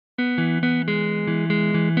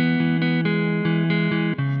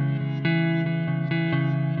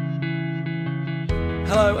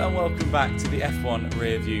Hello and welcome back to the F1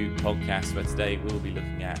 Rearview podcast, where today we'll be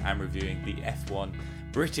looking at and reviewing the F1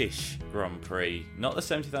 British Grand Prix. Not the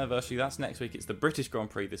 70th anniversary, that's next week. It's the British Grand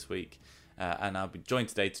Prix this week. And I'll be joined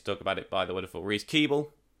today to talk about it by the wonderful Rhys Keeble.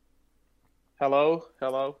 Hello,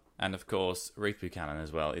 hello. And of course, Ruth Buchanan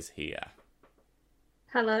as well is here.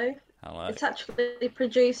 Hello. Hello. It's actually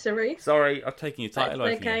producer Ruth. Sorry, I've taken your title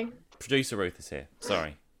away from okay. you. Producer Ruth is here.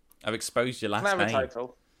 Sorry. I've exposed your last Never name.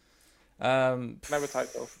 title. Never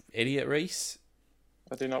title. Idiot Rhys.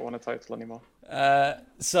 I do not want a title anymore.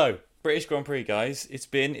 So, British Grand Prix, guys.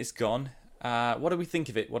 It's gone. What do we think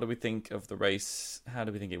of it? What do we think of the race? How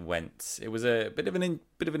do we think it went? It was a bit of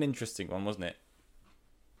an interesting one, wasn't it?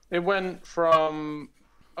 It went from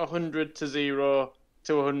 100 to 0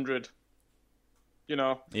 to 100. You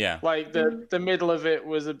know? Yeah. Like, the middle of it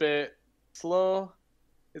was a bit slow,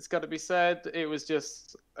 it's got to be said. It was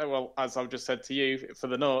just, well, as I've just said to you, for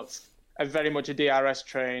the notes, very much a DRS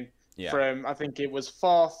train from, I think it was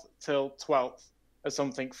 4th till 12th or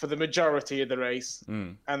something for the majority of the race.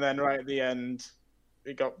 And then right at the end,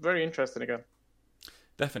 it got very interesting again.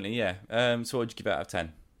 Definitely, yeah. So what would you give it out of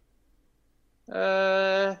 10?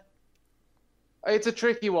 It's a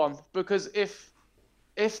tricky one, because if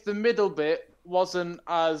the middle bit wasn't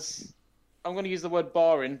as, I'm going to use the word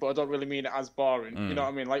boring, but I don't really mean it as boring. You know what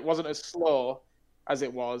I mean? Like, wasn't as slow as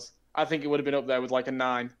it was, I think it would have been up there with like a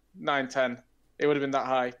 9, 10. It would have been that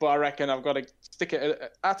high. But I reckon I've got to stick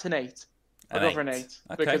it at an 8. I'll go for an 8.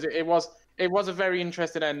 Okay. Because it was a very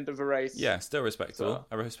interesting end of a race. Yeah, still respectable. So.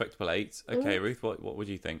 A respectable 8. Okay, Ruth, what would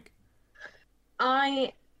you think?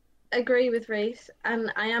 I agree with Rhys, and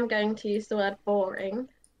I am going to use the word boring,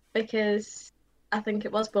 because I think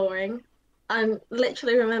it was boring. I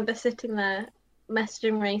literally remember sitting there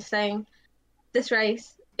messaging Rhys saying, this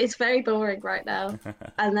race is very boring right now.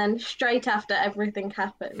 And then straight after, everything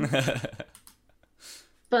happened.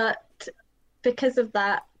 But because of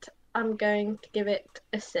that, I'm going to give it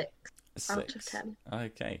a 6 out of 10.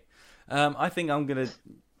 Okay. I think I'm going to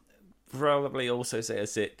probably also say a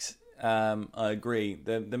 6. I agree.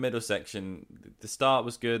 The middle section, the start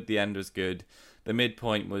was good, the end was good. The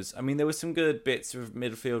midpoint was, I mean, there was some good bits of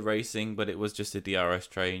midfield racing, but it was just a DRS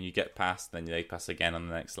train. You get past, then they pass again on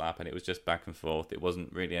the next lap, and it was just back and forth. It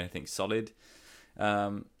wasn't really anything solid.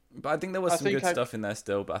 But I think there was some good stuff in there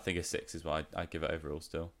still, but I think a 6 is why I'd give it overall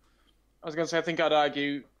still. I was going to say, I think I'd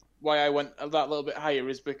argue why I went that little bit higher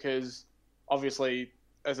is because, obviously,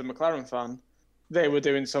 as a McLaren fan, they were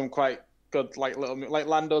doing some quite good, like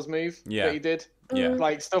Lando's move that he did. Yeah.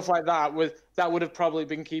 Like stuff like that would have probably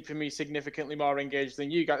been keeping me significantly more engaged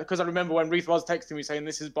than you guys. Because I remember when Ruth was texting me saying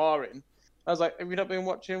this is boring, I was like, have you not been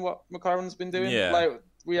watching what McLaren's been doing? Yeah. Like,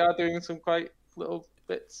 we are doing some quite little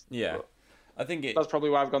bits. Yeah. But I think that's probably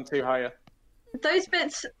why I've gone too higher. Those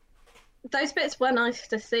bits were nice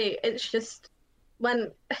to see. It's just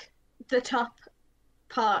when the top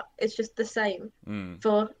part is just the same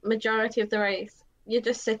for majority of the race, you're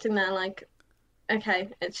just sitting there like, okay,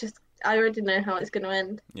 it's just, I already know how it's going to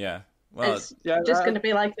end. Yeah. Well, it's just going to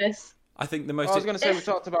be like this. I think the most. I was going to say we've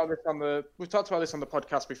talked about this on the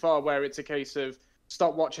podcast before, where it's a case of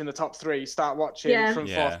stop watching the top 3, start watching from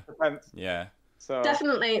 4th to 10th. Yeah. So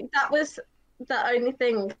definitely, that was the only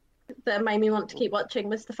thing that made me want to keep watching,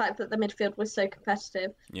 was the fact that the midfield was so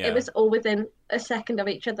competitive. Yeah. It was all within a second of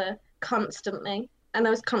each other constantly, and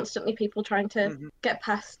there was constantly people trying to get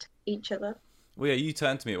past each other. Well, yeah, you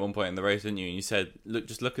turned to me at one point in the race, didn't you? And you said,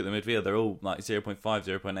 just look at the midfield. They're all like 0.5,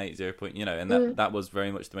 0.8, 0. And that was very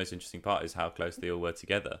much the most interesting part, is how close they all were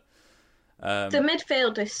together. The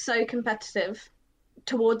midfield is so competitive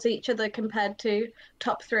towards each other compared to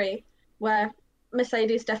top 3, where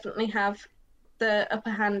Mercedes definitely have the upper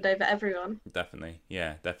hand over everyone. Definitely,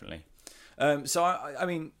 yeah, definitely. So, I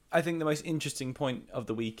mean, I think the most interesting point of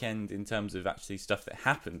the weekend in terms of actually stuff that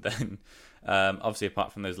happened then, obviously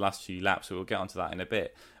apart from those last few laps, we'll get onto that in a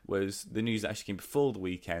bit, was the news that actually came before the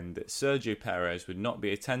weekend that Sergio Perez would not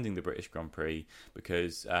be attending the British Grand Prix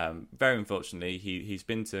because, very unfortunately, he'd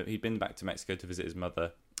been back to Mexico to visit his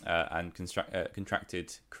mother and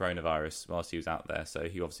contracted coronavirus whilst he was out there, so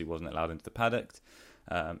he obviously wasn't allowed into the paddock.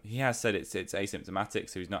 He has said it's asymptomatic,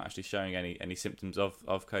 so he's not actually showing any symptoms of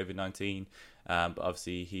COVID-19. But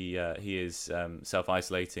obviously he is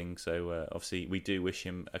self-isolating, so obviously we do wish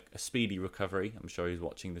him a speedy recovery. I'm sure he's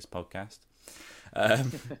watching this podcast.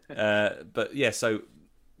 But yeah, so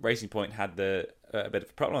Racing Point had a bit of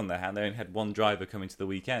a problem on their hand. They only had one driver coming to the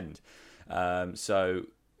weekend, so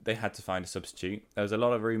they had to find a substitute. There was a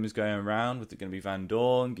lot of rumours going around. Was it going to be Van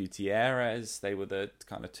Dorn, Gutierrez? They were the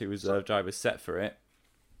kind of 2 reserve drivers set for it.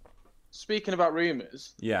 Speaking about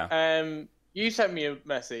rumours, yeah, you sent me a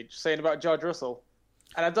message saying about George Russell.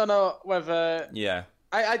 And I don't know whether Yeah.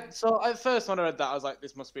 So at first when I read that, I was like,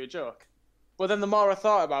 this must be a joke. But then the more I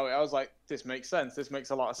thought about it, I was like, this makes sense. This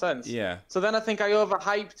makes a lot of sense. Yeah. So then I think I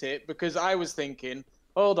overhyped it because I was thinking,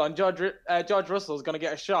 hold on, George Russell's going to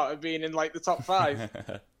get a shot at being in like the top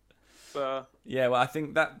 5. So yeah, well, I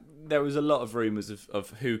think that there was a lot of rumours of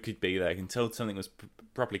who could be there until something was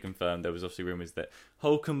properly confirmed. There was obviously rumours that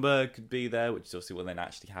Hulkenberg could be there, which is obviously what then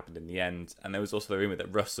actually happened in the end. And there was also the rumour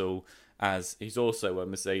that Russell, as he's also a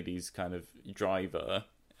Mercedes kind of driver,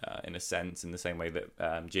 in a sense, in the same way that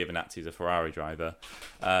Giovinazzi is a Ferrari driver.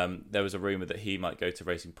 There was a rumour that he might go to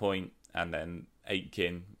Racing Point, and then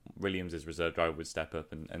Aitken, Williams' reserve driver, would step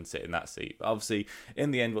up and sit in that seat. But obviously,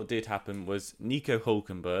 in the end, what did happen was Nico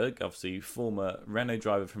Hulkenberg, obviously former Renault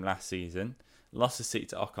driver from last season, lost a seat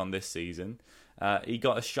to Ocon this season. He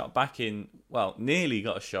got a shot back in, well, nearly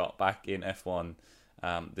got a shot back in F1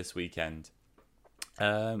 this weekend.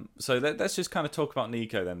 So let's just kind of talk about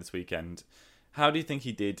Nico then this weekend. How do you think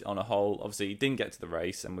he did on a whole? Obviously, he didn't get to the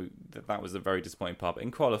race, and that was a very disappointing part. But in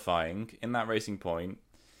qualifying, in that Racing Point,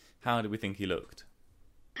 how did we think he looked?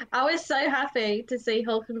 I was so happy to see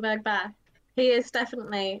Hulkenberg back. He is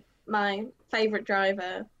definitely my favourite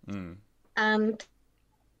driver. And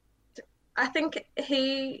I think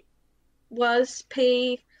he was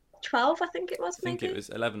P12, I think it was, I think maybe? it was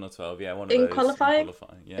 11 or 12, yeah, one of In those. qualifying? In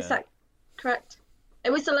qualifying, yeah. Is that correct?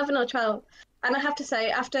 It was 11 or 12. And I have to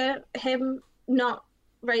say, after him not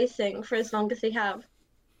racing for as long as he has,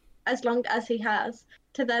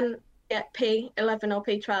 to then get P11 or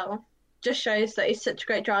P12 just shows that he's such a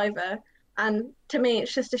great driver. And to me,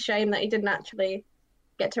 it's just a shame that he didn't actually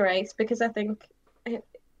get to race, because I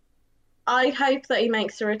hope that he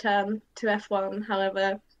makes a return to F1.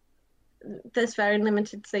 However, there's very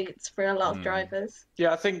limited seats for a lot of drivers.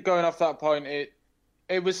 yeah, I think going off that point,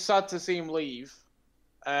 it was sad to see him leave.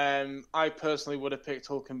 I personally would have picked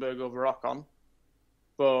Hulkenberg over Ocon,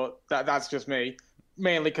 but that's just me.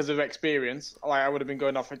 Mainly because of experience. Like, I would have been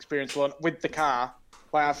going off experience alone with the car.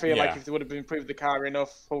 Like, I feel like if they would have improved the car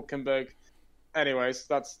enough, Hulkenberg. Anyways,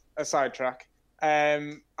 that's a sidetrack.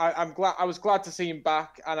 I'm glad. I was glad to see him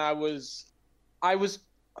back, and I was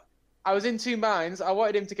in two minds. I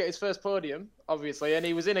wanted him to get his first podium, obviously, and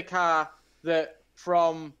he was in a car that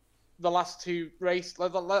from the last two races,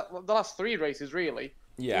 the last three races, really,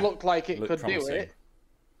 looked like it could promising. Do it.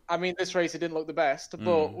 I mean, this race it didn't look the best,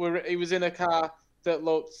 but he was in a car that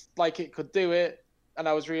looked like it could do it, and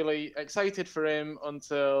I was really excited for him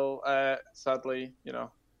until, sadly,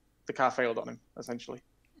 the car failed on him, essentially.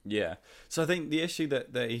 Yeah. So I think the issue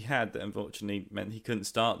that he had that unfortunately meant he couldn't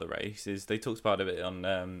start the race is they talked about it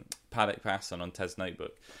on Paddock Pass and on Ted's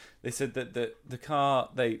Notebook. They said that the car,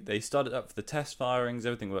 they started up for the test firings,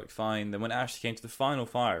 everything worked fine. Then when it actually came to the final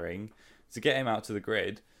firing, to get him out to the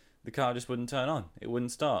grid, the car just wouldn't turn on. It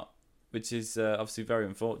wouldn't start, which is obviously very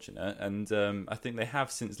unfortunate. And I think they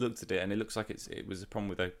have since looked at it, and it looks like it was a problem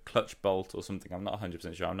with a clutch bolt or something. I'm not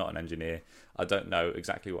 100% sure. I'm not an engineer. I don't know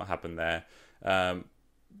exactly what happened there.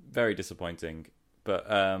 Very disappointing. But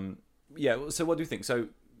yeah, so what do you think? So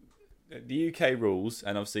the UK rules,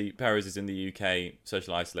 and obviously Perez is in the UK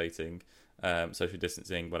social isolating, social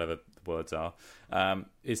distancing, whatever the words are,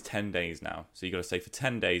 is 10 days now. So you've got to stay for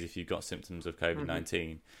 10 days if you've got symptoms of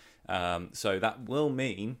COVID-19. So that will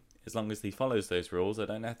mean, as long as he follows those rules, I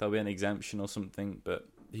don't know if there'll be an exemption or something, but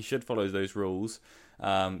he should follow those rules.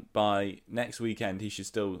 By next weekend, he should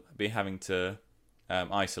still be having to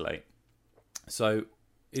isolate. So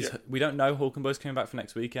we don't know Hulkenberg's coming back for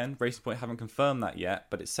next weekend. Racing Point haven't confirmed that yet,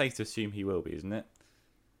 but it's safe to assume he will be, isn't it?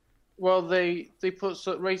 Well, they put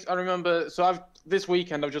race. I remember. So this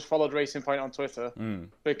weekend I've just followed Racing Point on Twitter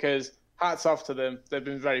because hats off to them. They've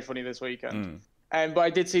been very funny this weekend. But I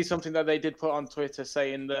did see something that they did put on Twitter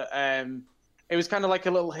saying that it was kind of like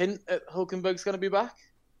a little hint at Hulkenberg's going to be back,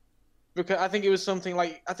 because I think it was something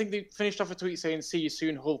like, I think they finished off a tweet saying "See you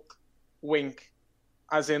soon, Hulk," wink,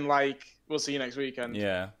 as in like we'll see you next weekend.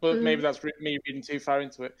 Yeah. But maybe that's me reading too far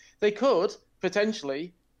into it. They could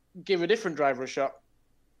potentially give a different driver a shot,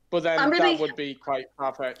 but then that would be quite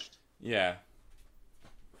far-fetched. Yeah.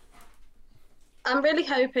 I'm really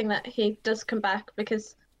hoping that he does come back,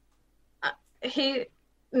 because he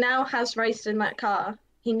now has raced in that car.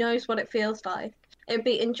 He knows what it feels like. It'd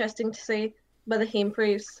be interesting to see whether he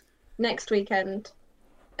improves next weekend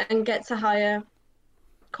and gets a higher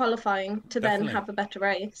qualifying to then have a better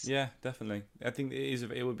race. Yeah, definitely. I think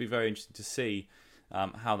it would be very interesting to see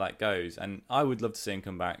how that goes, and I would love to see him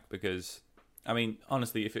come back, because I mean,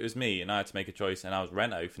 honestly, if it was me and I had to make a choice and I was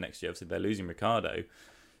Renault for next year, obviously they're losing Ricciardo,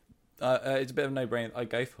 It's a bit of a no-brainer. I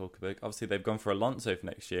go for Hulkenberg. Obviously, they've gone for Alonso for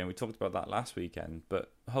next year, and we talked about that last weekend.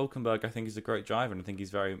 But Hulkenberg, I think, is a great driver, and I think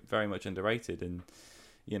he's very, very much underrated. And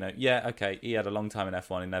okay, he had a long time in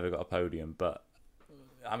F1 and never got a podium, but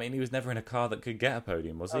I mean, he was never in a car that could get a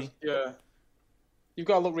podium, was he? Yeah. You've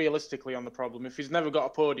got to look realistically on the problem. If he's never got a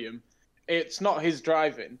podium, it's not his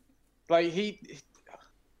driving. Like he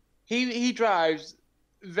drives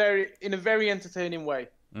in a very entertaining way.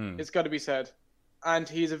 It's got to be said, and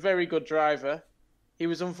he's a very good driver. He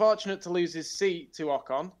was unfortunate to lose his seat to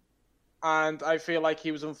Ocon, and I feel like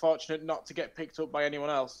he was unfortunate not to get picked up by anyone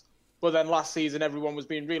else. But then last season, everyone was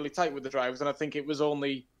being really tight with the drivers, and I think it was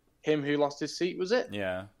only him who lost his seat, was it?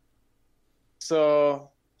 Yeah. So,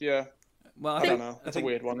 yeah. Well, I don't know. It's a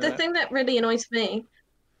weird one. The thing that really annoys me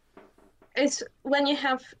is when you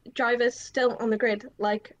have drivers still on the grid,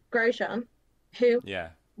 like Grosjean, who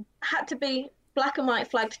had to be black and white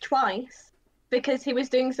flagged twice because he was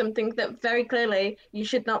doing something that very clearly you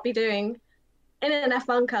should not be doing in an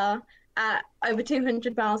F1 car at over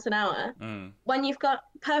 200 miles an hour. When you've got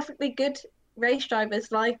perfectly good race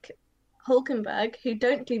drivers like Hulkenberg who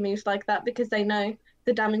don't do moves like that because they know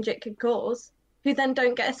the damage it could cause, who then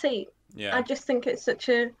don't get a seat. I just think it's such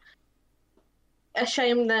a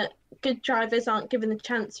shame that good drivers aren't given the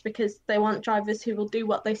chance because they want drivers who will do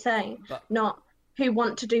what they say, not who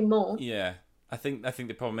want to do more. Yeah. I think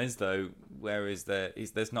the problem is though,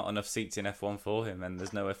 there's not enough seats in F1 for him, and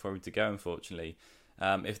there's nowhere for him to go, unfortunately.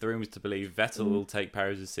 If the rumours to believe, Vettel will take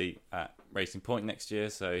Perez's seat at Racing Point next year,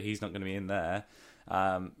 so he's not going to be in there.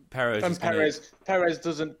 Perez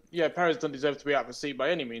doesn't deserve to be out of a seat by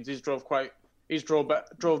any means. He's drove better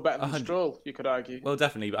than Stroll, you could argue. Well,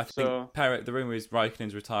 definitely, but I think Perez, the rumour is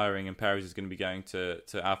Raikkonen's retiring and Perez is going to be going to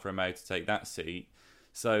Alfa Romeo to take that seat.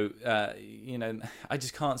 So, I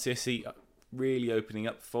just can't see a seat really opening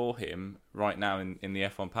up for him right now in the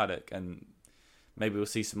F1 paddock, and maybe we'll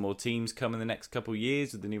see some more teams come in the next couple of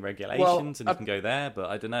years with the new regulations and he can go there, but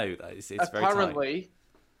I don't know. It's very tight.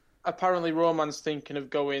 Apparently, Roman's thinking of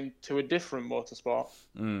going to a different motorsport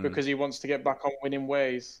because he wants to get back on winning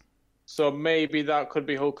ways. So maybe that could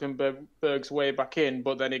be Hulkenberg's way back in,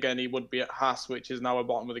 but then again, he would be at Haas, which is now a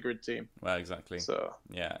bottom of the grid team. Well, exactly. So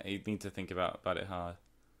yeah, he'd need to think about it hard.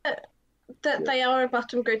 That they are a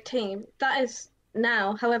bottom grid team. That is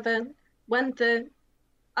now. However,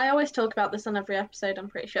 I always talk about this on every episode, I'm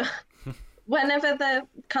pretty sure. Whenever the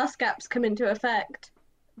cost gaps come into effect,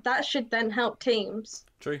 that should then help teams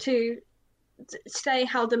to stay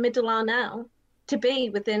how the middle are now, to be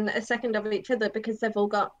within a second of each other because they've all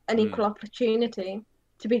got an equal opportunity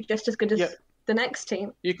to be just as good as the next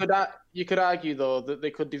team. You could argue, though, that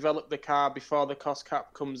they could develop the car before the cost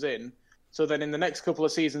cap comes in, so then in the next couple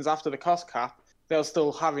of seasons after the cost cap, they'll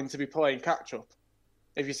still having to be playing catch-up,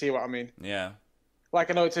 if you see what I mean. Yeah. Like,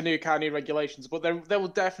 I know it's a new car, new regulations, but there will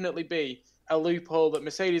definitely be a loophole that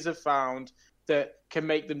Mercedes have found that can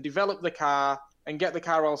make them develop the car and get the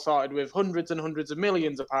car all sorted with hundreds and hundreds of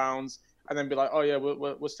millions of pounds, and then be like, oh yeah,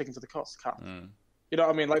 we're sticking to the cost cap. You know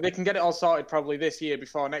what I mean? Like, they can get it all sorted probably this year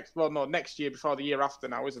before next year before the year after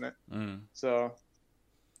now, isn't it? So,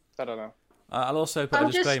 I don't know. I'll also put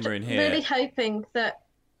a disclaimer in here. I'm really hoping that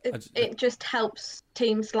it just helps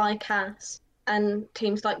teams like Haas and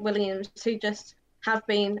teams like Williams who just have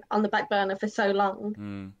been on the back burner for so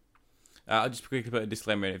long. I'll just quickly put a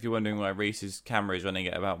disclaimer in. If you're wondering why Reese's camera is running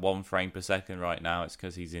at about 1 frame per second right now, it's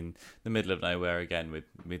because he's in the middle of nowhere again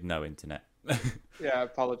with no internet. Yeah,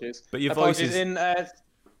 apologies. But your voice is... In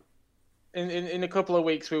a couple of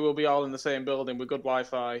weeks, we will be all in the same building with good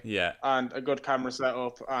Wi-Fi and a good camera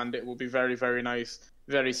setup, and it will be very, very nice,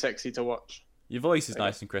 very sexy to watch. Your voice is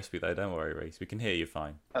nice and crispy, though. Don't worry, Reese. We can hear you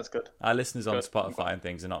fine. That's good. Our listeners on Spotify and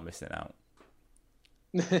things are not missing out.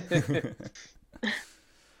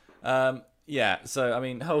 So, I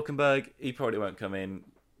mean, Hulkenberg, he probably won't come in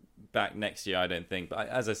back next year, I don't think. But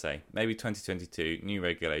as I say, maybe 2022, new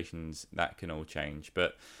regulations, that can all change.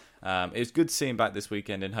 But it's good to see him back this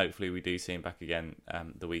weekend, and hopefully we do see him back again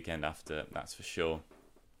the weekend after, that's for sure.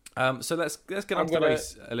 So let's get on to the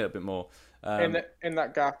race a little bit more. In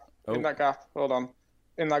that gap, hold on.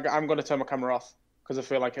 In that gap, I'm going to turn my camera off because I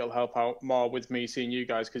feel like it'll help out more with me seeing you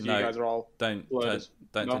guys because you guys are all don't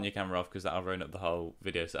turn your camera off because that'll ruin up the whole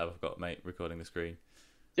video setup I've got, mate, recording the screen.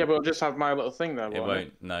 Yeah, but it'll just have my little thing there. It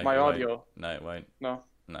won't. No, my audio. No, it won't. No,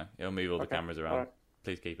 it'll move all the cameras around. Right.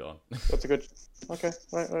 Please keep it on. That's a good. Okay,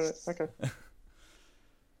 right, okay.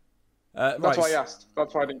 That's why I asked.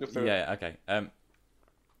 That's why I didn't just do it. Yeah, okay.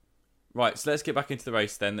 Right, so let's get back into the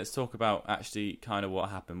race then. Let's talk about actually kind of what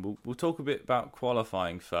happened. We'll talk a bit about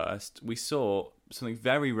qualifying first. We saw something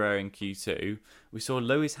very rare in Q2. We saw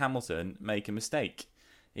Lewis Hamilton make a mistake.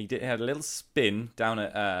 He had a little spin down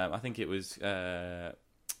at, I think it was, I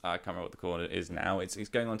can't remember what the corner is now. It's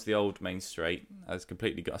going onto the old main straight. It's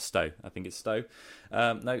completely got a Stowe. I think it's Stowe.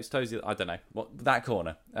 No, Stowe's, I don't know. That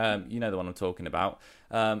corner. You know the one I'm talking about.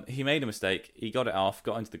 He made a mistake. He got it off,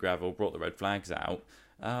 got into the gravel, brought the red flags out.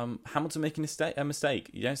 Hamilton making a mistake.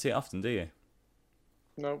 You don't see it often, do you?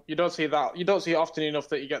 No, you don't see that. You don't see it often enough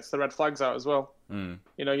that he gets the red flags out as well. You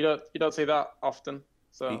know, you don't see that often.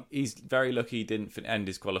 So he's very lucky he didn't end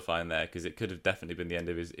his qualifying there, because it could have definitely been the end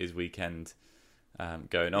of his weekend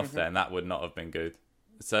going off there, and that would not have been good.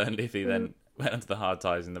 Certainly if he then went onto the hard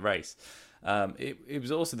tyres in the race. It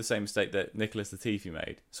was also the same mistake that Nicholas Latifi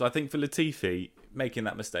made. So I think for Latifi making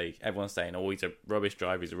that mistake, everyone's saying, "Oh, he's a rubbish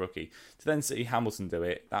driver, he's a rookie." To then see Hamilton do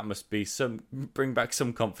it, that must be bring back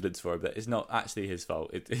some confidence for him that it's not actually his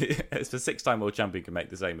fault. It's the 6-time world champion can make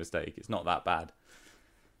the same mistake. It's not that bad.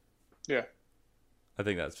 Yeah, I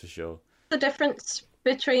think that's for sure. The difference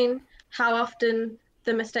between how often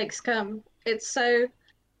the mistakes come. It's so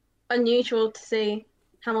unusual to see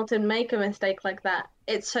Hamilton make a mistake like that.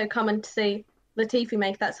 It's so common to see Latifi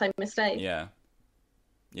make that same mistake. Yeah,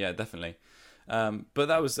 definitely. But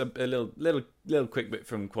that was a little quick bit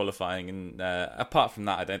from qualifying, and apart from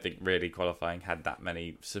that, I don't think really qualifying had that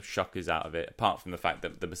many shockers out of it. Apart from the fact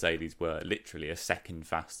that the Mercedes were literally a second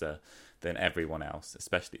faster than everyone else,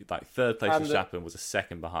 especially like third place for Verstappen was a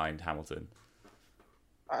second behind Hamilton.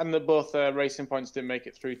 And that both Racing Points didn't make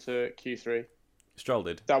it through to Q3. Stroll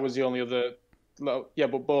did. That was the only other. Yeah,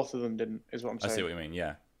 but both of them didn't. Is what I'm saying. I see what you mean.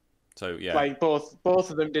 Yeah. So yeah. Like both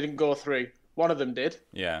of them didn't go through. One of them did.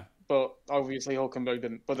 Yeah. But obviously Hulkenberg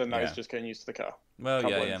didn't. But then that is just getting used to the car. Well,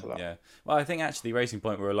 yeah. Well, I think actually Racing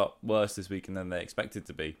Point were a lot worse this weekend than they expected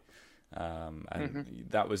to be. And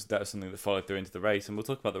that was something that followed through into the race, and we'll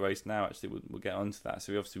talk about the race now. Actually, we'll get onto that.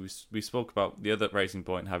 So we spoke about the other Racing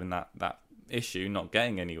Point having that issue, not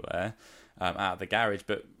getting anywhere out of the garage,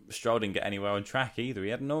 but Stroll didn't get anywhere on track either. He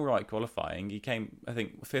had an all right qualifying. He came, I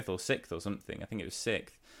think, 5th or 6th or something. I think it was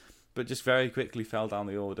 6th, but just very quickly fell down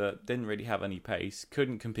the order. Didn't really have any pace.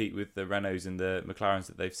 Couldn't compete with the Renaults and the McLarens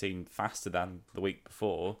that they've seen faster than the week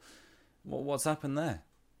before. What's happened there?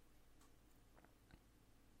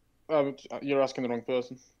 You're asking the wrong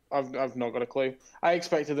person. I've not got a clue. I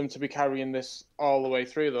expected them to be carrying this all the way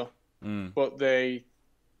through though, but they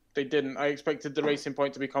didn't. I expected the Racing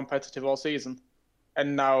Point to be competitive all season,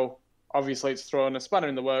 and now obviously it's thrown a spanner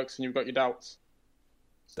in the works, and you've got your doubts.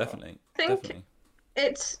 So. Definitely. I think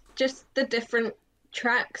it's just the different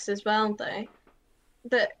tracks as well, though,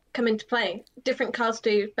 that come into play. Different cars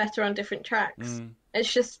do better on different tracks.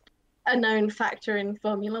 It's just a known factor in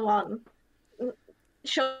Formula One.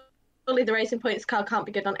 Surely the Racing Points car can't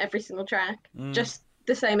be good on every single track, just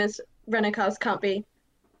the same as Renault cars can't be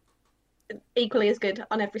equally as good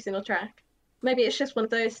on every single track. Maybe it's just one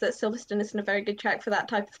of those that Silverstone isn't a very good track for that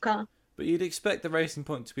type of car. But you'd expect the Racing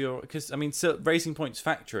Point to be all right, because I mean, Racing Point's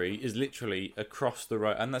factory is literally across the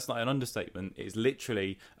road, and that's not an understatement. It's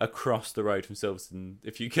literally across the road from Silverstone.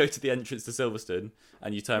 If you go to the entrance to Silverstone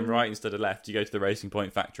and you turn right instead of left, you go to the Racing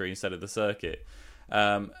Point factory instead of the circuit.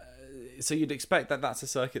 So you'd expect that that's a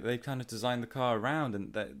circuit they've kind of designed the car around,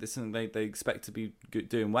 and that this is something they expect to be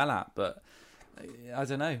doing well at. But I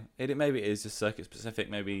don't know. Maybe it is just circuit specific.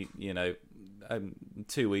 Maybe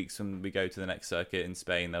 2 weeks when we go to the next circuit in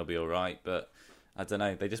Spain, they'll be all right. But I don't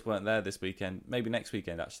know. They just weren't there this weekend. Maybe next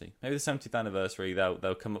weekend actually. Maybe the 70th anniversary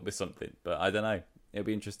they'll come up with something. But I don't know. It'll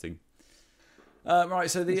be interesting. Right.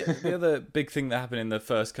 So the other big thing that happened in the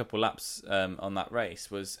first couple laps on that race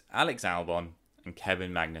was Alex Albon and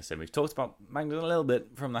Kevin Magnussen. We've talked about Magnussen a little bit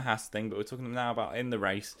from the Haas thing, but we're talking now about in the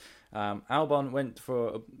race. Albon went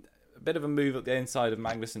for a bit of a move up the inside of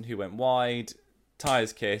Magnussen, who went wide.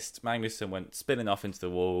 Tyres kissed. Magnussen went spinning off into the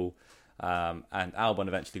wall, and Albon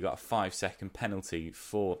eventually got a 5-second penalty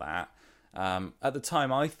for that. At the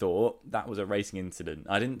time, I thought that was a racing incident.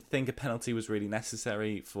 I didn't think a penalty was really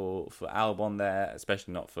necessary for Albon there,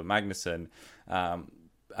 especially not for Magnussen.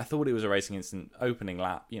 I thought it was a racing incident opening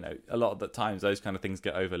lap. A lot of the times those kind of things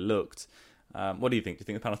get overlooked. What do you think? Do you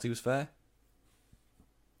think the penalty was fair?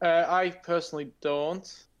 I personally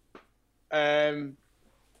don't.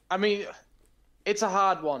 I mean, it's a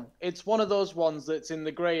hard one. It's one of those ones that's in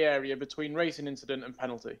the grey area between racing incident and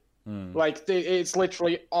penalty. Like, it's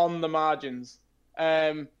literally on the margins.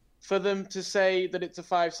 For them to say that it's a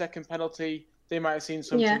 5-second penalty, they might have seen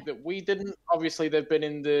something that we didn't. Obviously, they've been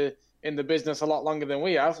in the business a lot longer than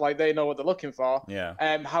we have. Like, they know what they're looking for. Yeah.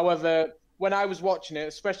 However, when I was watching it,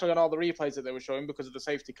 especially on all the replays that they were showing, because of the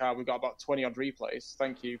safety car, we got about 20 odd replays.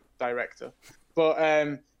 Thank you, director.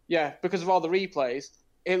 But because of all the replays,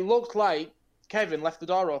 it looked like Kevin left the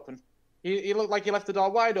door open. He looked like he left the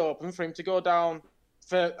door wide open for him to go down,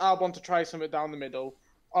 for Albon to try something down the middle.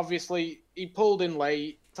 Obviously, he pulled in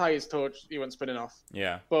late, tyres touched, he went spinning off.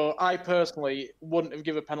 Yeah. But I personally wouldn't have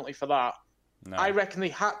given a penalty for that. No. I reckon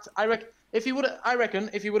if he would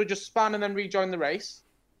have just spun and then rejoined the race,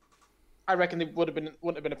 I reckon it wouldn't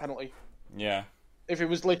have been a penalty. Yeah. If it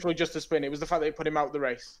was literally just a spin, it was the fact that he put him out of the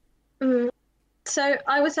race. So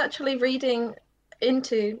I was actually reading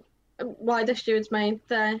into why the stewards made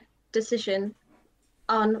their decision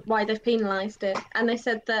on why they've penalised it, and they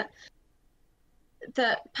said that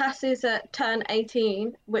passes at turn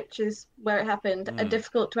 18, which is where it happened, are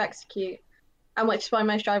difficult to execute, and which is why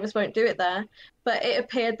most drivers won't do it there. But it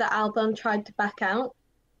appeared that Albon tried to back out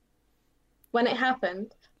when it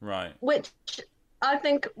happened, right? Which I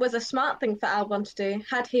think was a smart thing for Albon to do.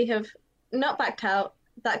 Had he have not backed out,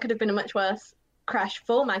 that could have been a much worse crash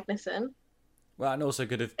for Magnussen. Well, and also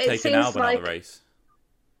could have taken Albon out of the race.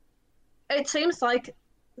 It seems like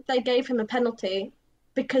they gave him a penalty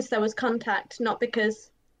because there was contact, not because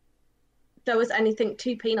there was anything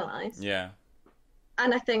to penalise. Yeah.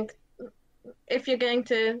 And I think if you're going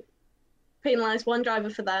to penalise one driver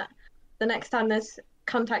for that, the next time there's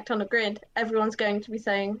contact on a grid, everyone's going to be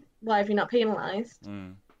saying, why have you not penalised?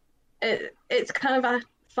 It's kind of a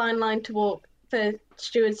fine line to walk for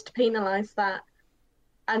stewards to penalise that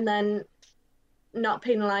and then not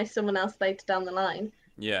penalise someone else later down the line.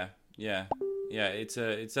 Yeah. It's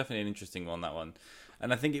definitely an interesting one, that one.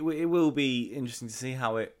 And I think it will be interesting to see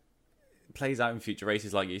how it plays out in future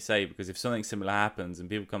races, like you say, because if something similar happens and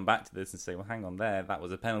people come back to this and say, well, hang on there, that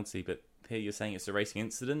was a penalty, but here you're saying it's a racing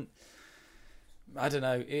incident. I don't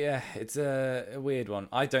know. Yeah, it's a weird one.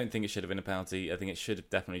 I don't think it should have been a penalty. I think it should have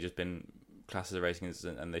definitely just been classed as a racing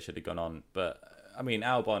incident and they should have gone on. But, I mean,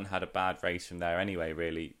 Albon had a bad race from there anyway,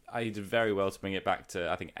 really. He did very well to bring it back to,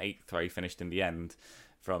 I think, 8th where he finished in the end,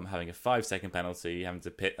 from having a 5-second penalty, having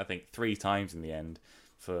to pit, I think, 3 times in the end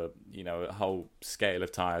for, a whole scale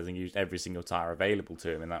of tyres and used every single tyre available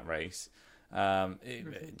to him in that race.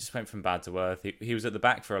 It just went from bad to worse. He was at the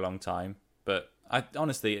back for a long time, but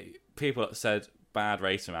honestly, people said bad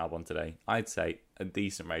race from Albon today. I'd say a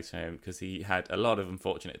decent race from him because he had a lot of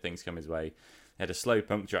unfortunate things come his way. He had a slow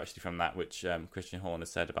puncture actually from that, which Christian Horner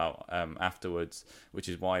said about afterwards, which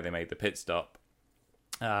is why they made the pit stop.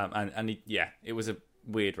 It was a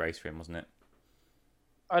weird race for him, wasn't it?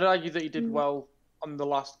 I'd argue that he did well on the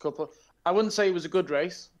last couple. I wouldn't say it was a good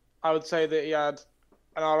race. I would say that he had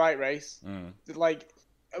an alright race. Like,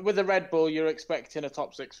 with a Red Bull, you're expecting a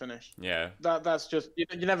top 6 finish. Yeah. That's just, you're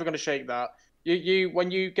never going to shake that. You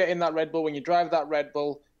when you get in that Red Bull, when you drive that Red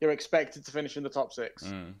Bull, you're expected to finish in the top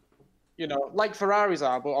 6. Like Ferraris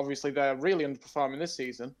are, but obviously they're really underperforming this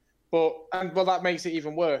season. But that makes it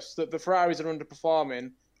even worse that the Ferraris are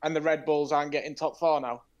underperforming and the Red Bulls aren't getting top 4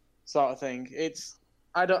 now, sort of thing.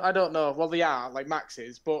 I don't know. Well, they are, like Max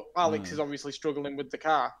is, but Alex is obviously struggling with the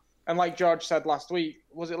car. And like George said last week,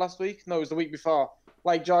 was it last week? No, it was the week before.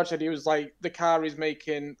 Like George said, he was like, the car is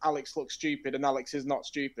making Alex look stupid, and Alex is not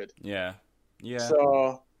stupid. Yeah.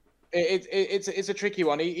 So it's a tricky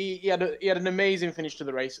one. He had an amazing finish to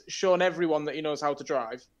the race, shown everyone that he knows how to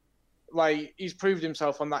drive. Like, he's proved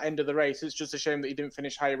himself on that end of the race. It's just a shame that he didn't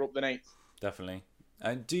finish higher up than 8th. Definitely.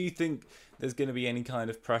 And do you think there's going to be any kind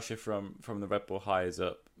of pressure from the Red Bull hires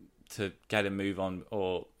up to get him move on,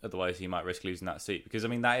 or otherwise he might risk losing that seat? Because, I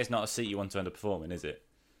mean, that is not a seat you want to underperform in, is it?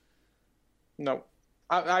 No.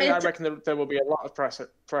 I reckon that there will be a lot of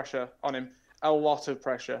pressure on him. A lot of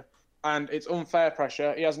pressure. And it's unfair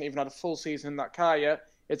pressure. He hasn't even had a full season in that car yet.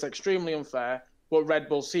 It's extremely unfair. But Red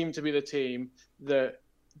Bull seem to be the team that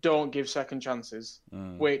don't give second chances,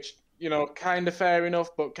 which, kind of fair enough,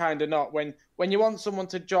 but kind of not. When you want someone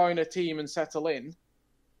to join a team and settle in,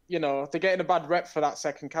 they're getting a bad rep for that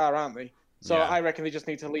second car, aren't they? So yeah. I reckon they just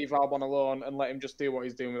need to leave Albon alone and let him just do what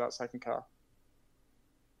he's doing with that second car.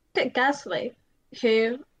 Look at Gasly,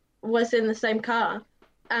 who was in the same car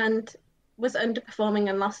and was underperforming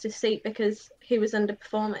and lost his seat because he was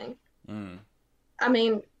underperforming. I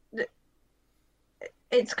mean,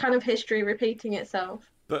 it's kind of history repeating itself.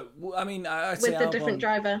 But, I mean, I'd with say the different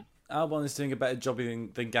driver. Albon is doing a better job than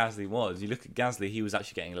Gasly was. You look at Gasly, he was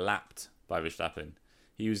actually getting lapped by Verstappen.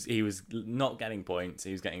 He was not getting points,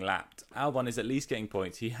 he was getting lapped. Albon is at least getting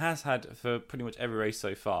points. He has had, for pretty much every race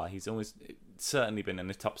so far, he's almost certainly been in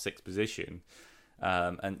the top 6 position.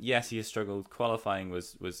 And yes, he has struggled. Qualifying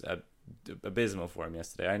was abysmal for him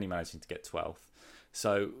yesterday, only managing to get 12th.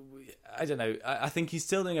 So, I don't know. I think he's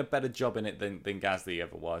still doing a better job in it than Gasly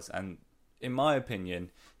ever was. And in my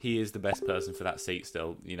opinion, he is the best person for that seat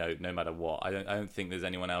still, no matter what. I don't think there's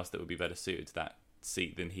anyone else that would be better suited to that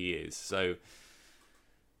seat than he is. So,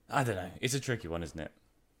 I don't know. It's a tricky one, isn't it?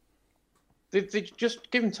 They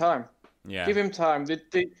just give him time. Yeah. Give him time.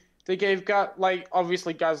 They gave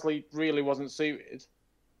obviously Gasly really wasn't suited,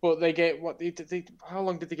 but they gave how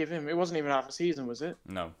long did they give him? It wasn't even half a season, was it?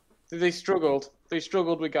 No. They struggled. They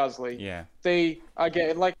struggled with Gasly. Yeah. They are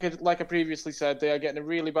getting like I previously said, they are getting a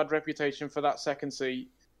really bad reputation for that second seat.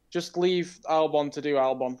 Just leave Albon to do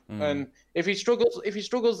Albon, and if he struggles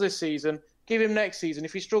this season, give him next season.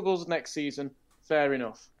 If he struggles next season, fair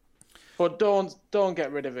enough, but don't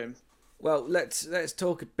get rid of him. Well, let's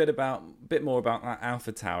talk a bit more about that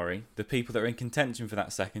AlphaTauri, the people that are in contention for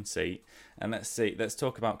that second seat, and let's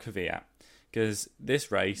talk about Kvyat, because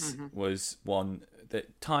this race was one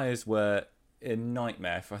that tyres were a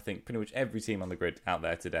nightmare for, I think, pretty much every team on the grid out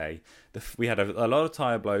there today. We had a lot of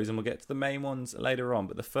tyre blows, and we'll get to the main ones later on,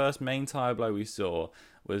 but the first main tyre blow we saw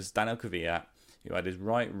was Daniel Kvyat, who had his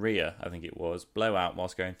right rear, I think it was, blow out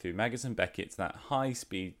whilst going through Magnussen Beckett's that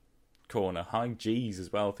high-speed corner, high G's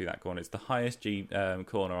as well through that corner. It's the highest G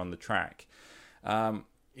corner on the track.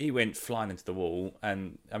 He went flying into the wall,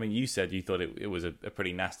 and I mean, you said you thought it was a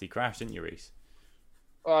pretty nasty crash, didn't you, Reese?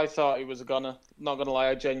 I thought he was a gunner. Not gonna lie,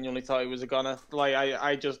 I genuinely thought he was a gunner. Like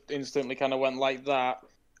I just instantly kind of went like that,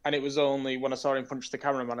 and it was only when I saw him punch the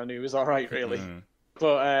cameraman I knew he was all right, really.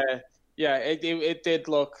 But yeah, it did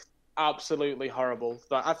look absolutely horrible.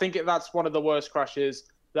 I think that's one of the worst crashes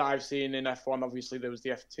that I've seen in F1. Obviously, there was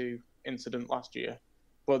the F2 incident last year,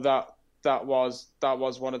 but that was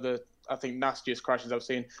one of the, I think, nastiest crashes I've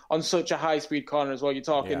seen on such a high speed corner as well. You're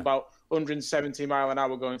talking about 170 mile an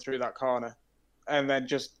hour going through that corner, and then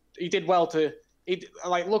he did well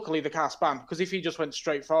luckily the car spun, because if he just went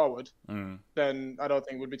straight forward, then I don't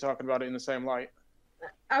think we'd be talking about it in the same light.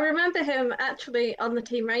 I remember him actually on the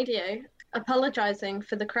team radio apologising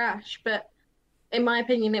for the crash, but in my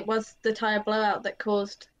opinion it was the tyre blowout that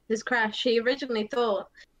caused his crash. He originally thought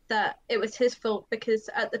that it was his fault because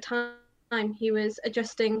at the time he was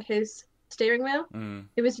adjusting his steering wheel.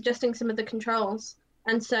 He was adjusting some of the controls,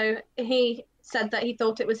 and so he said that he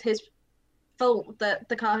thought it was his fault that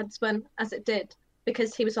the car had spun as it did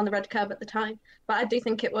because he was on the red curb at the time. But I do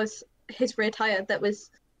think it was his rear tyre that was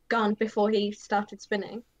gone before he started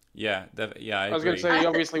spinning. Yeah, I was going to say, he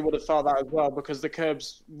obviously would have thought that as well, because the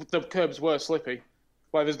curbs were slippy.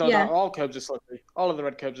 Well, there's no doubt all curbs are slippy. All of the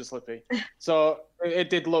red curbs are slippy. So it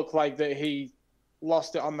did look like that he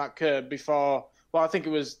lost it on that curb before. Well, I think it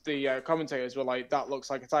was the commentators were like, that looks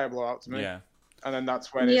like a tyre blowout to me. Yeah. And then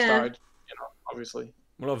that's when it started, obviously.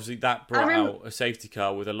 Well, obviously that brought out a safety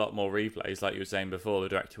car with a lot more replays, like you were saying before. The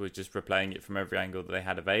director was just replaying it from every angle that they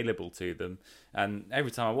had available to them, and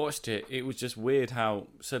every time I watched it, it was just weird how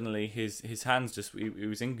suddenly his hands he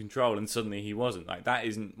was in control, and suddenly he wasn't. Like, that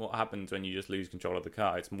isn't what happens when you just lose control of the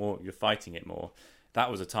car. It's more you're fighting it more.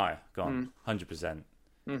 That was a tyre gone, 100%.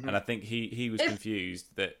 And I think he was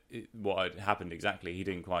confused that what had happened exactly. He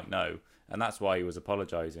didn't quite know, and that's why he was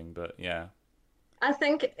apologising. But yeah, I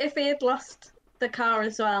think if he had lost the car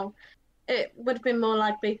as well, it would have been more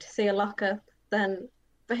likely to see a lockup than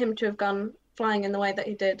for him to have gone flying in the way that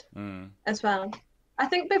he did as well. I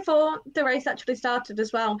think before the race actually started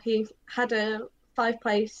as well, he had a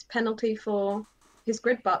 5-place penalty for his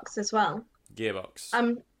grid box as well. Gearbox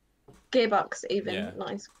even, not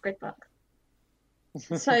his grid box.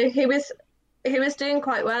 So he was doing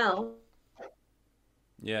quite well.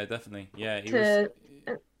 Yeah, definitely. Yeah, he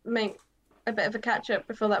make a bit of a catch-up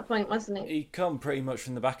before that point, wasn't he? He come pretty much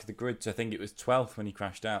from the back of the grid, so I think it was 12th when he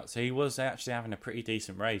crashed out. So he was actually having a pretty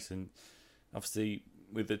decent race, and obviously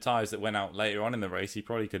with the tyres that went out later on in the race, he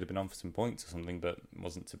probably could have been on for some points or something, but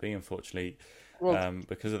wasn't to be, unfortunately,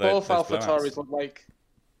 because of those AlphaTauris look like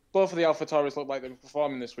both of the AlphaTauris looked like they were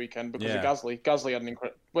performing this weekend because of Gasly. Gasly had an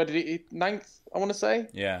incredible... Where did he... 9th, I want to say?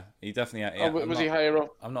 Yeah, he definitely had... Yeah, was he higher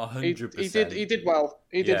up? I'm not 100%. He did well.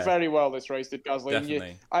 He did very well this race, did Gasly.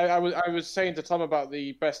 Definitely. I was saying to Tom about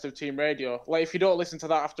the best of team radio. Like, if you don't listen to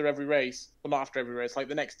that after every race... Well, not after every race. Like,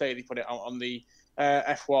 the next day they put it out on the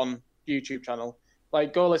F1 YouTube channel.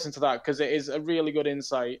 Like, go listen to that, because it is a really good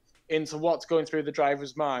insight into what's going through the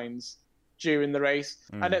drivers' minds during the race.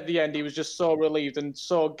 And at the end, he was just so relieved and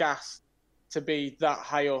so gassed to be that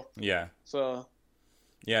high up. Yeah. So.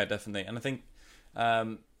 Yeah, definitely. And I think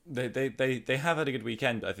they have had a good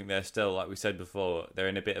weekend, but I think they're still, like we said before, they're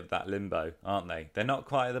in a bit of that limbo, aren't they? They're not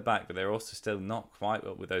quite at the back, but they're also still not quite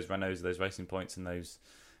up with those Renaults, those Racing Points, and those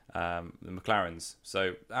the McLarens.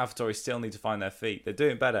 So AlphaTauri still need to find their feet. They're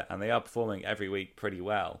doing better, and they are performing every week pretty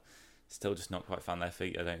well. Still just not quite found their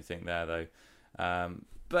feet, I don't think, there, though.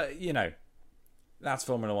 But, that's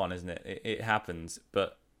Formula One, isn't it? It happens.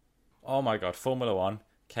 But, oh my God, Formula One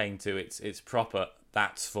came to its proper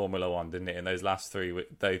that's Formula One, didn't it? In those last three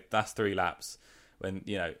laps, when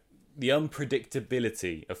the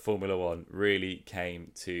unpredictability of Formula One really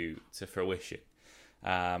came to fruition.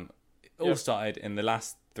 All started in the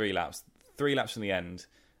last 3 laps. 3 laps from the end,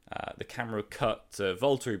 the camera cut to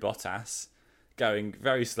Valtteri Bottas going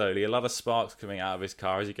very slowly. A lot of sparks coming out of his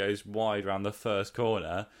car as he goes wide around the first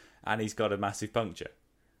corner, and he's got a massive puncture.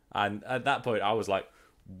 And at that point, I was like,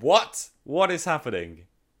 "What? What is happening?"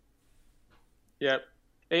 Yep,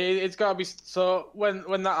 it's got to be. So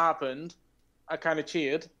when that happened, I kind of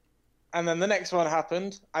cheered. And then the next one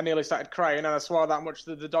happened, I nearly started crying, and I swore that much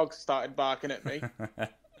that the dogs started barking at me.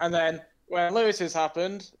 And then when Lewis's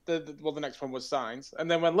happened, the next one was Sainz.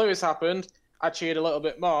 And then when Lewis happened, I cheered a little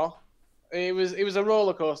bit more. It was a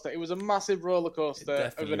roller coaster. It was a massive roller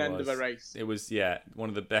coaster of an end of a race. It was, one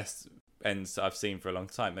of the best ends I've seen for a long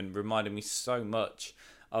time, and reminded me so much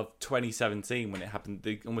of 2017 when it happened.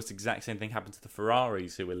 The almost exact same thing happened to the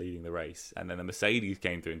Ferraris who were leading the race, and then the Mercedes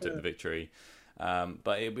came through and took the victory.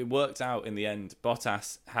 But it worked out in the end.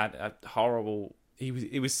 Bottas had a horrible. He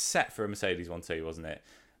was set for a Mercedes 1-2, wasn't it?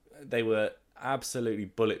 They were absolutely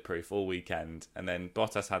bulletproof all weekend, and then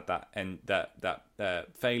Bottas had that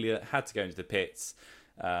failure. Had to go into the pits,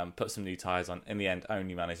 put some new tyres on. In the end,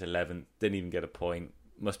 only managed 11th. Didn't even get a point.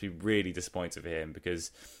 Must be really disappointed for him,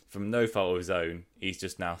 because from no fault of his own, he's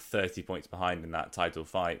just now 30 points behind in that title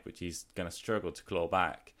fight, which he's going to struggle to claw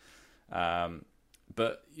back.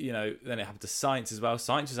 But, then it happened to Sainz as well.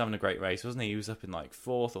 Sainz was having a great race, wasn't he? He was up in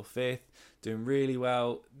 4th or 5th, doing really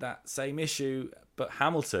well. That same issue. But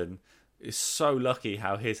Hamilton is so lucky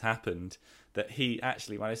how his happened that he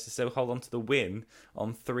actually managed to still hold on to the win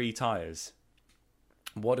on 3 tyres.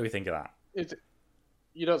 What do we think of that?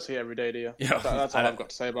 You don't see it every day, do you? Yeah, that's all I've got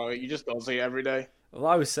to say about it. You just don't see it every day. Well,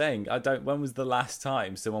 I was saying, when was the last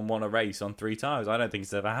time someone won a race on 3 tyres? I don't think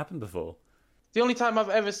it's ever happened before. The only time I've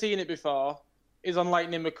ever seen it before is on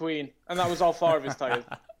Lightning McQueen, and that was all 4 of his tyres.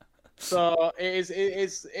 So it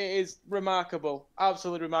is remarkable,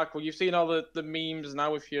 absolutely remarkable. You've seen all the memes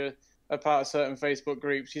now. If you're a part of certain Facebook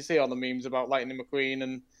groups, you see all the memes about Lightning McQueen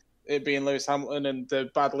and it being Lewis Hamilton and the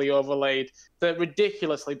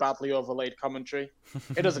ridiculously badly overlaid commentary.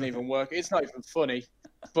 It doesn't even work. It's not even funny,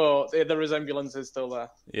 but the resemblance is still there.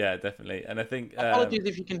 Yeah, definitely. And I think apologies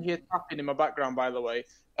if you can hear tapping in my background. By the way,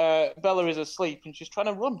 Bella is asleep and she's trying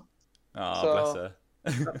to run. Oh,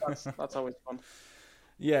 bless her. That's always fun.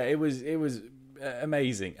 Yeah, it was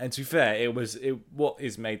amazing. And to be fair, what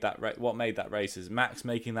made that race is Max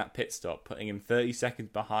making that pit stop, putting him 30 seconds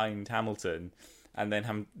behind Hamilton, and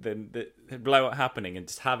then the blowout happening, and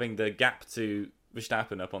just having the gap to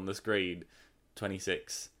Verstappen up on the screen: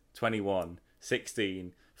 26, 21,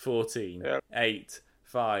 16, 14, 8,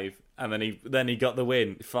 5, and then he got the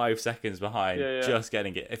win 5 seconds behind, just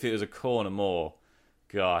getting it. If it was a corner more,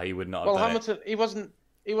 God, he would not have done Hamilton, it. He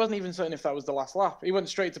wasn't even certain if that was the last lap. He went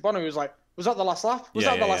straight to Bono. He was like, "Was that the last lap? Was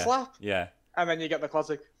that the last lap?" Yeah. And then you get the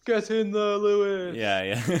classic, "Get in there, Lewis."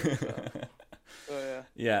 Yeah. So, yeah.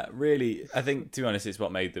 Yeah, really, I think, to be honest, it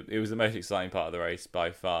was the most exciting part of the race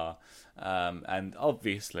by far. And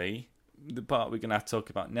obviously, the part we're going to have to talk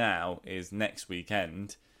about now is next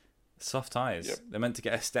weekend, soft tyres. Yep. They're meant to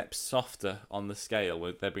get a step softer on the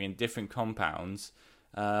scale. They're bringing different compounds.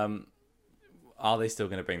 Are they still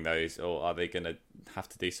going to bring those, or are they going to have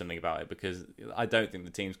to do something about it? Because I don't think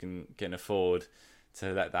the teams can afford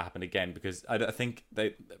to let that happen again, because I think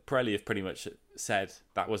Pirelli have pretty much said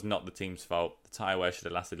that was not the team's fault. The tyre wear should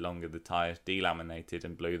have lasted longer. The tyres delaminated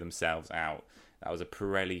and blew themselves out. That was a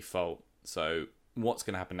Pirelli fault. So what's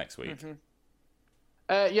going to happen next week?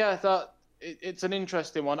 Mm-hmm. It's an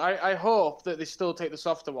interesting one. I hope that they still take the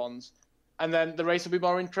softer ones, and then the race will be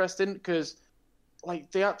more interesting, because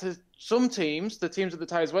they had to. Some teams, the teams that the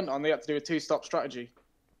tyres went on, they had to do a 2-stop strategy.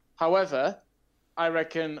 However, I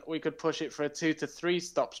reckon we could push it for a 2 to 3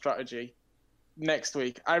 stop strategy next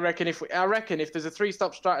week. I reckon if there's a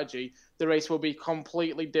 3-stop strategy, the race will be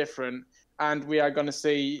completely different, and we are going to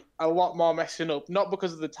see a lot more messing up. Not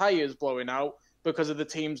because of the tyres blowing out, because of the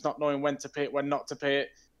teams not knowing when to pit, when not to pit.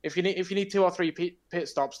 If you need 2 or 3 pit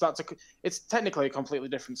stops, it's technically a completely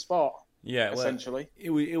different sport. Yeah, essentially, it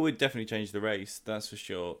would definitely change the race. That's for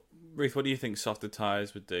sure. Ruth, what do you think softer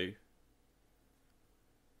tyres would do?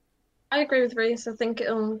 I agree with Reese. I think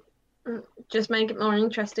it'll just make it more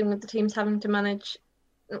interesting with the teams having to manage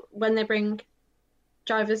when they bring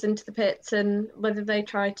drivers into the pits and whether they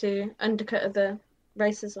try to undercut other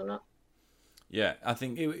races or not. Yeah, I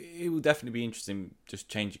think it will definitely be interesting just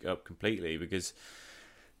changing it up completely, because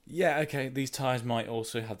Yeah, okay, these tyres might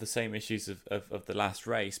also have the same issues of the last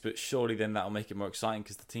race, but surely then that'll make it more exciting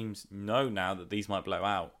because the teams know now that these might blow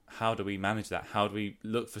out. How do we manage that? How do we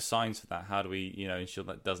look for signs for that? How do we, ensure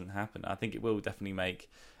that doesn't happen? I think it will definitely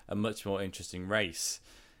make a much more interesting race.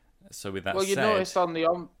 So with that said... you noticed on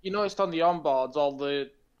the onboards all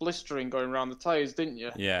the blistering going around the tyres, didn't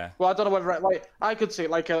you? Yeah. Well, I don't know whether I could see it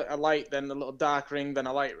like a light, then a little dark ring, then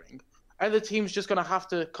a light ring. Are the teams just going to have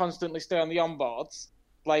to constantly stay on the onboards,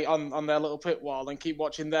 like on their little pit wall, and keep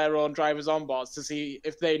watching their own drivers' onboards to see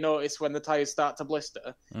if they notice when the tyres start to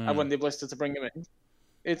blister and when they blister to bring them in?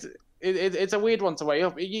 It's a weird one to weigh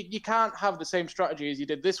up. You can't have the same strategy as you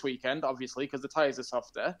did this weekend, obviously, because the tyres are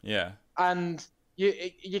softer. Yeah. And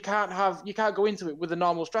you can't go into it with a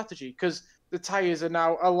normal strategy because the tyres are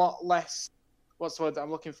now a lot less. What's the word that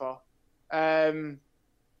I'm looking for? I've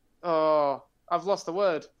lost the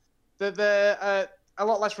word. They're a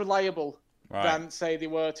lot less reliable than, say, they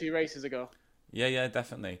were 2 races ago. Yeah,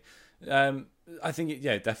 definitely. I think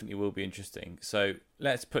it definitely will be interesting. So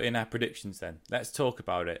let's put in our predictions then. Let's talk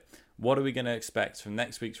about it. What are we going to expect from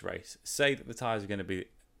next week's race? Say that the tyres are going to be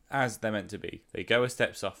as they're meant to be. They go a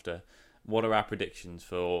step softer. What are our predictions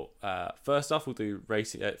for... first off, we'll do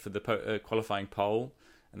racing for the qualifying pole,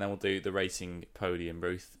 and then we'll do the racing podium.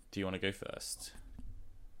 Ruth, do you want to go first?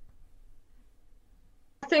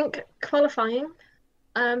 I think qualifying,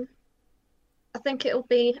 I think it'll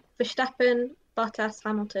be Verstappen, Bottas,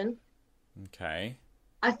 Hamilton. Okay.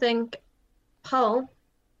 I think pole,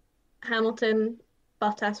 Hamilton,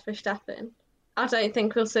 Bottas, Verstappen. I don't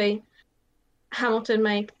think we'll see Hamilton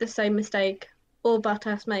make the same mistake or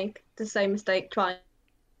Bottas make the same mistake twice.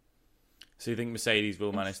 So you think Mercedes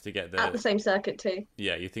will manage to get at the same circuit too?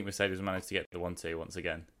 Yeah, you think Mercedes will manage to get the 1-2 once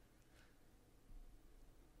again?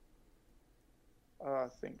 I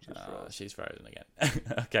think she's frozen again.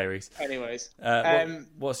 Okay, Reese. Anyways,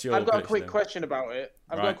 what's your? I've got a quick question about it.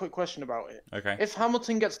 Okay. If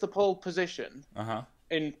Hamilton gets the pole position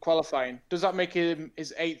in qualifying, does that make him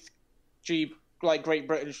his 8th Great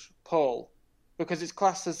British pole? Because it's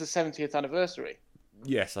classed as the 70th anniversary.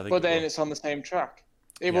 Yes, I think. But then it's on the same track.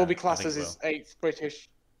 It will be classed as his 8th British.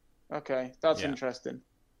 Okay, that's interesting.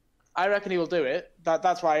 I reckon he will do it.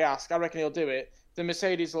 That's why I ask. I reckon he'll do it. The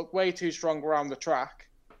Mercedes look way too strong around the track,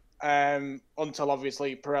 until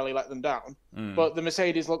obviously Pirelli let them down. But the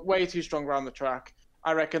Mercedes look way too strong around the track.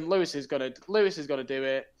 I reckon Lewis is gonna do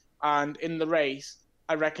it, and in the race,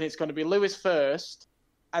 I reckon it's gonna be Lewis first,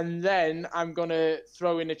 and then I'm gonna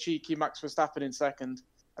throw in a cheeky Max Verstappen in second,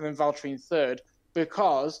 and then Valtteri in third,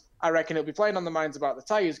 because I reckon it'll be playing on the minds about the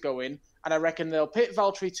tyres going, and I reckon they'll pit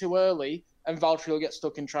Valtteri too early, and Valtteri will get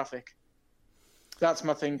stuck in traffic. That's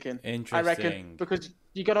my thinking. Interesting. I reckon because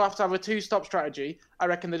you're going to have a 2-stop strategy. I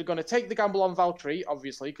reckon they're going to take the gamble on Valtteri,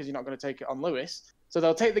 obviously, because you're not going to take it on Lewis. So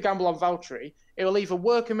they'll take the gamble on Valtteri. It will either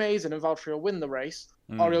work amazing and Valtteri will win the race,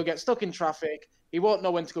 or he'll get stuck in traffic. He won't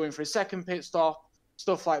know when to go in for his second pit stop,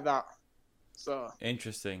 stuff like that. So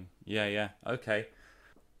interesting. Yeah. Okay.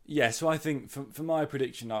 Yeah, so I think for my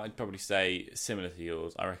prediction, I'd probably say similar to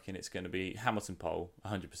yours. I reckon it's going to be Hamilton pole,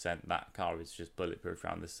 100%. That car is just bulletproof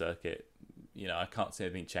around the circuit. I can't see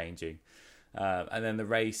anything changing. And then the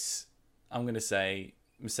race, I'm going to say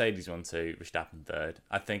Mercedes 1-2, Verstappen third.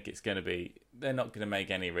 I think it's going to be, they're not going to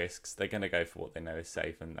make any risks. They're going to go for what they know is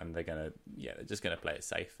safe, and they're going to, they're just going to play it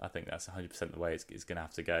safe. I think that's 100% the way it's going to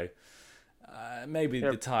have to go. Maybe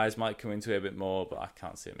the tyres might come into it a bit more, but I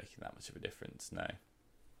can't see it making that much of a difference, no.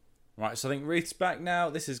 Right, so I think Ruth's back now.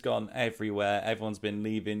 This has gone everywhere. Everyone's been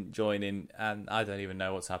leaving, joining, and I don't even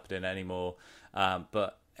know what's happening anymore.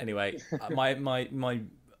 But anyway, my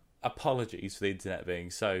apologies for the internet being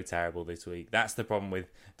so terrible this week. That's the problem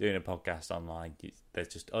with doing a podcast online. There's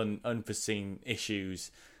just unforeseen issues.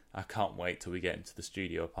 I can't wait till we get into the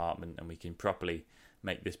studio apartment and we can properly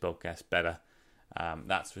make this podcast better.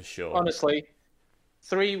 That's for sure. Honestly,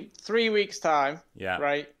 three weeks time,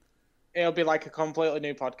 right? It'll be like a completely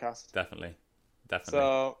new podcast. Definitely.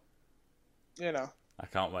 So, I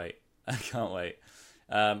can't wait.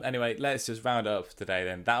 Anyway, let's just round up for today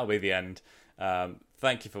then. That'll be the end.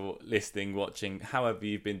 Thank you for listening, watching, however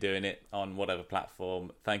you've been doing it on whatever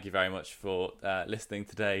platform. Thank you very much for listening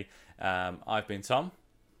today. I've been Tom.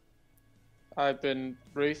 I've been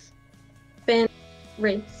Ruth. Been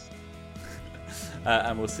Reese.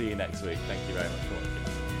 And we'll see you next week. Thank you very much for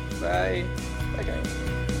watching. Bye.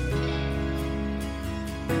 Okay.